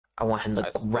I want him to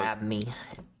grab me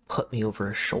and put me over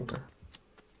his shoulder.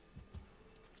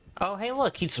 Oh, hey,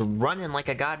 look, he's running like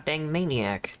a goddamn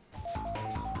maniac.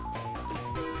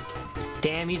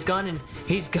 Damn, he's gunning.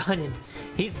 He's gunning.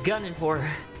 He's gunning for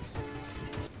her.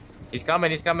 He's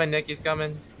coming, Nick, he's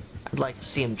coming. I'd like to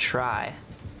see him try.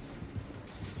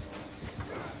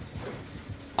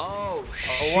 Oh,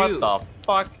 shoot. Oh, what the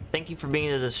fuck? Thank you for being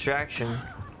a distraction.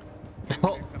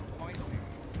 Oh.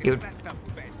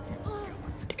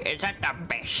 Is that the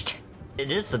best?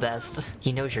 It is the best.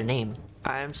 He knows your name.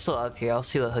 I'm still up here. I'll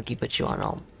see what hook he puts you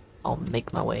on. I'll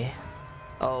make my way.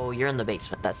 Oh, you're in the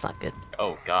basement. That's not good.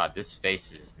 Oh god, this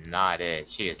face is not it.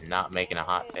 She is not making a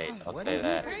hot face. I'll say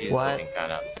that. She's What? looking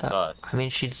kind of sus. I mean,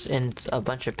 she's in a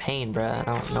bunch of pain, bruh.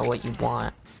 I don't know what you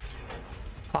want.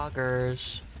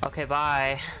 Poggers. Okay,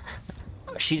 bye.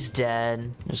 She's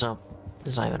dead. There's not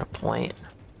even a point.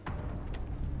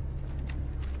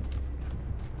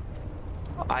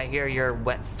 I hear your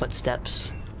wet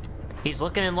footsteps. He's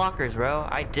looking in lockers, bro.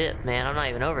 I dip, man. I'm not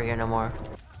even over here no more.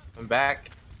 I'm back,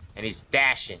 and he's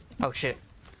dashing. Oh shit.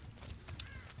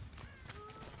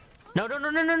 No,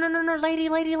 lady,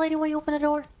 why you open the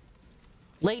door?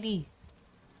 Lady.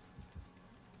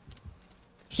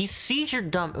 He sees your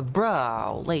dumb,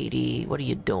 bro. Lady, what are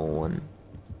you doing?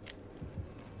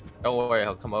 Don't worry,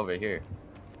 he'll come over here.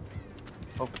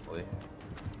 Hopefully.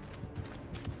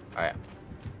 Alright.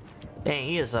 Dang,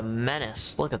 he is a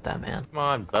menace. Look at that, man. Come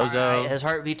on, bozo. Right, his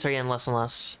heartbeats are getting less and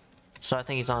less. So I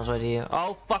think he's on his way to you.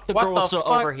 Oh, fuck, the What girl the was still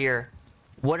fuck? over here.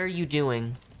 What are you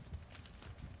doing?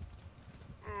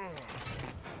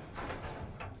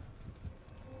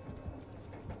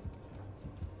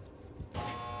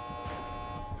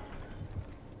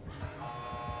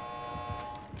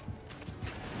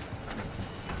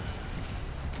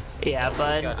 Yeah,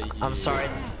 bud. I'm sorry.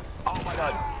 Oh my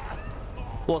god.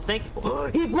 Well, thank.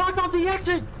 He blocked off the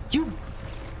exit. You.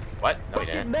 What? No, he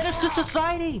didn't. Menace to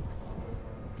society.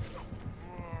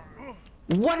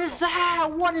 What is that?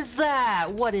 What is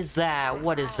that? What is that?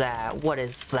 What is that? What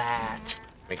is that?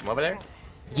 Make him over there?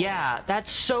 Yeah,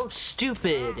 that's so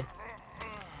stupid.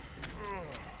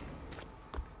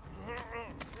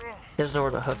 He doesn't know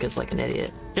where the hook is like an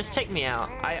idiot. Just take me out.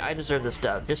 I deserve this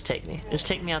dub. Just take me. Just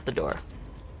take me out the door.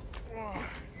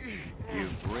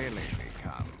 You've really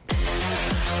become.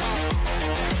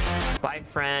 Bye,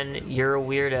 friend. You're a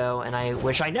weirdo, and I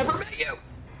wish I never met you.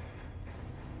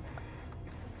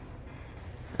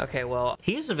 Okay, well,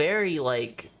 he's very,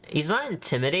 like, he's not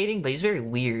intimidating, but he's very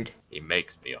weird. He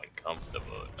makes me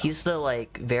uncomfortable. He's the,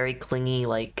 like, very clingy,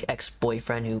 like,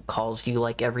 ex-boyfriend who calls you,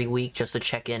 like, every week just to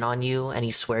check in on you, and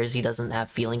he swears he doesn't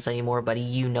have feelings anymore, but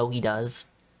you know he does.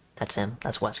 That's him.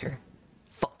 That's Wesker.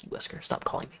 Fuck you, Wesker. Stop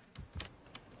calling me.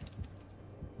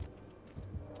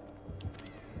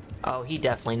 Oh, he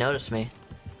definitely noticed me.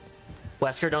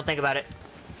 Wesker, don't think about it.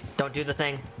 Don't do the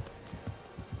thing.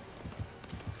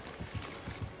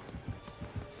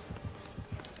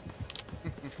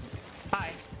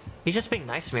 Hi. He's just being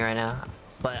nice to me right now,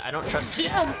 but I don't trust him.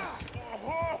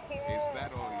 Is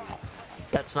that all you?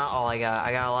 That's not all I got.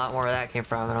 I got a lot more where that came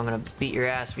from, and I'm gonna beat your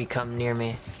ass if you come near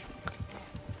me.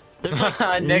 There's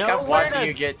like Nick, I'm nowhere watching to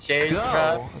you get chased, go.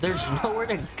 bro. There's nowhere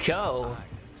to go.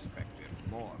 Expected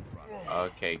more from you.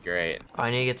 Okay, great. I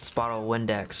need to get this bottle of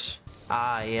Windex.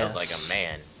 Ah, yes. Feels like a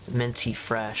man. Minty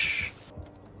fresh.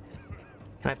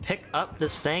 Can I pick up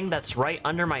this thing that's right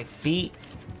under my feet?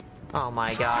 Oh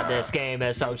my god, this game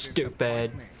is so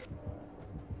stupid.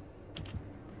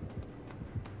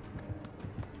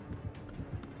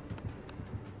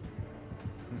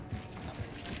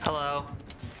 Hello.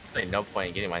 There's no point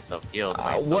in getting myself healed.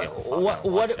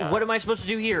 What am I supposed to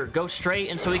do here? Go straight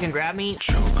and so he can grab me?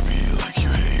 Choke me like you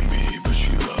hate me, but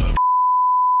you love.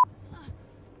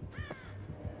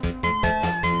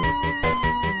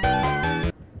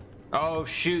 Oh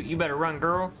shoot, you better run,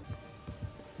 girl.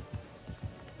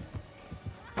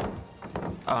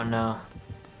 Oh no.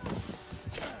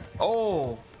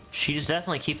 Oh, she's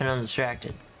definitely keeping him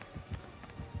distracted.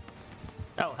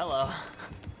 Oh, hello.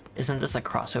 Isn't this a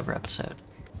crossover episode?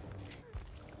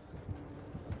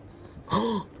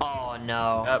 Oh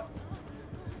no. Yep.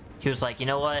 He was like, you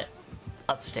know what?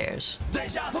 Upstairs.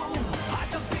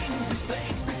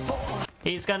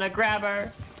 He's gonna grab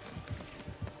her.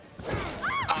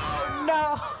 Oh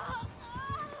no.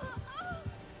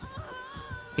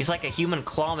 He's like a human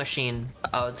claw machine.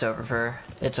 Oh, it's over for her.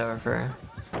 It's over for her.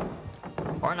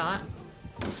 Or not.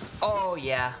 Oh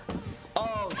yeah.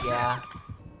 Oh yeah.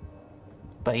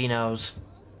 But he knows.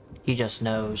 He just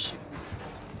knows.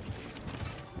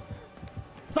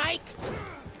 Psych!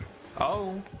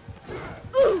 Oh.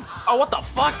 Oh, what the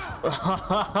fuck?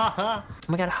 Oh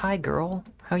my god, hi girl.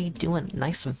 How are you doing?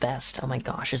 Nice vest. Oh my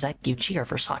gosh, is that Gucci or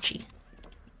Versace?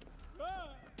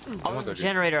 Oh, the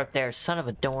generator up there. Son of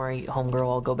a... Don't worry, homegirl.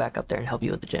 I'll go back up there and help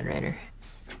you with the generator.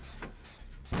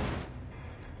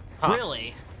 Huh.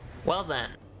 Really? Well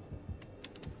then.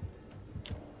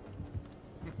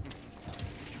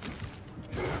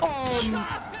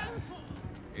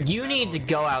 You need to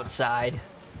go outside.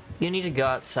 You need to go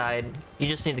outside. You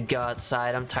just need to go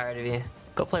outside. I'm tired of you.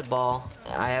 Go play ball.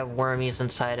 I have wormies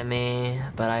inside of me,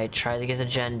 but I tried to get the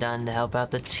gen done to help out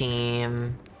the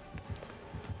team.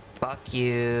 Fuck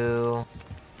you.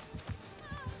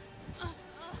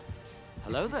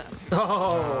 Hello there.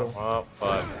 Oh. Oh,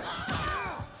 fuck.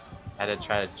 Had to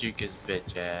try to juke his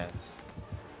bitch ass.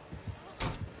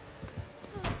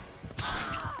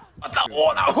 What the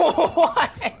water?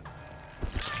 What?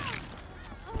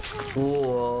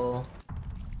 Cool.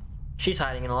 She's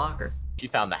hiding in a locker. She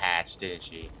found the hatch, didn't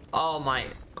she? Oh my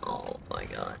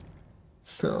god.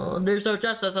 Oh, there's no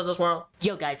justice in this world.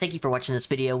 Yo guys, thank you for watching this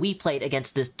video. We played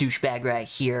against this douchebag right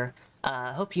here.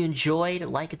 Hope you enjoyed.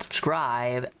 Like and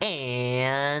subscribe.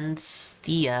 And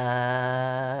see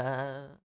ya.